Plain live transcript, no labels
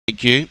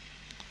Thank you.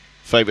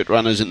 Favourite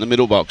runners in the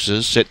middle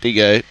boxes, set to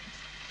go.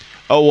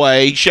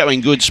 Away, showing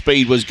good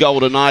speed was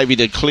Golden Ivy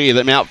to clear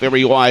them out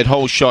very wide.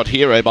 Whole Shot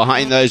Hero.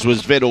 Behind those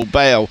was Vettel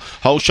Bale.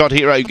 Whole Shot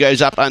Hero goes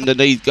up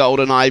underneath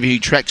Golden Ivy, who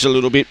tracks a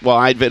little bit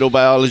wide. Vettel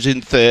Bale is in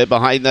third.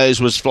 Behind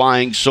those was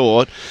Flying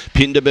Sword.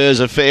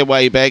 Pinderbur's a fair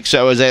way back,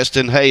 so is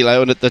Aston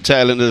Halo. And at the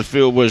tail end of the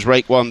field was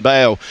Raekwon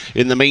Bale.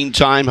 In the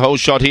meantime, Whole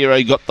Shot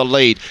Hero got the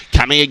lead.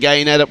 Coming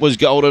again at it was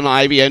Golden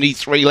Ivy, only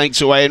 3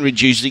 lengths away and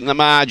reducing the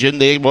margin.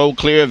 They're well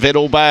clear of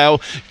Vettel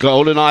Bale.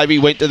 Golden Ivy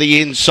went to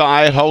the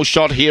inside. Whole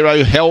Shot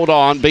Hero held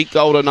on, beat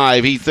Golden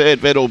Ivy. Third,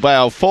 Vettel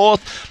Bale.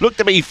 Fourth, looked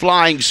to be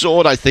Flying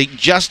Sword, I think,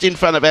 just in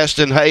front of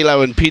Aston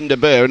Halo and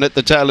Pinderburr. And at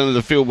the tail end of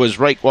the field was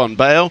Raekwon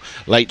Bale.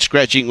 Late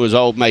scratching was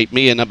Old Mate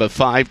Mia, number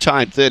 5,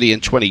 time 30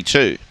 and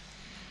 22.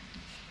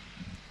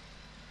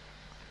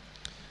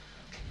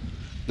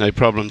 No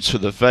problems for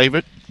the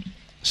favourite.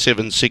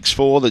 7, 6,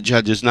 4, the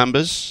judges'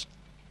 numbers.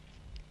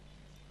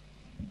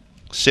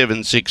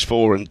 7, 6,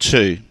 4 and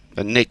 2.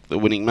 A neck, the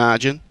winning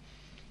margin.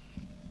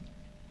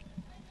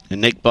 A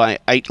neck by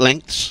 8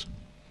 lengths.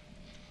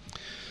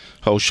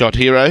 Whole Shot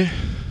Hero.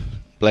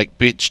 Black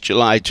Bitch,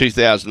 July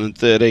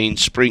 2013.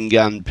 Spring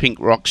Gun, Pink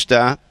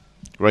Rockstar.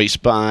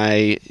 Raced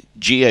by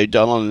G.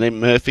 O'Donnell and M.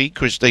 Murphy.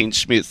 Christine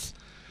Smith,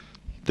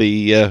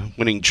 the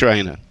winning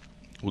trainer.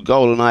 Well,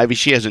 Golden Ivy,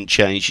 she hasn't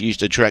changed. She used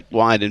to track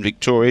wide in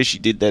Victoria. She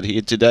did that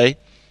here today.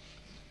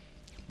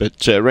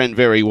 But ran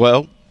very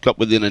well. Got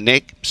within a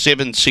neck.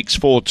 7, 6,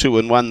 4, 2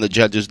 and 1, the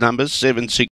judges' numbers. 7, 6.